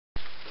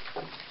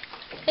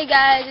Hey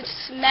guys,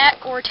 it's Matt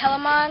or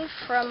Telemon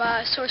from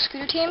Soar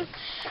Scooter Team.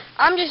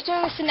 I'm just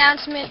doing this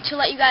announcement to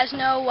let you guys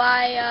know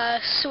why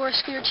Soar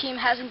Scooter Team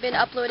hasn't been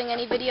uploading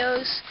any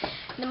videos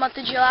in the month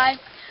of July.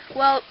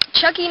 Well,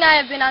 Chucky and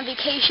I have been on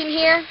vacation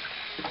here.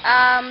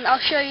 I'll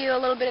show you a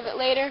little bit of it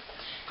later.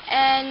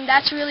 And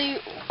that's really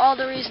all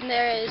the reason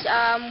there is.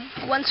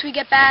 Once we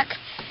get back,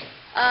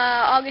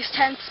 August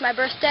 10th is my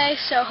birthday,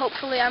 so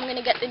hopefully I'm going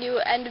to get the new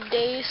End of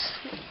Days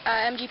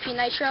MGP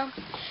Nitro.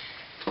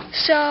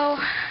 So,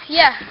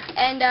 yeah,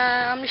 and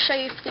I'm going to show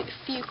you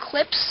a few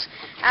clips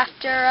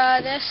after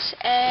this,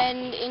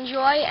 and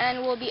enjoy, and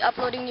we'll be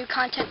uploading new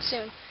content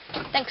soon.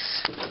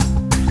 Thanks.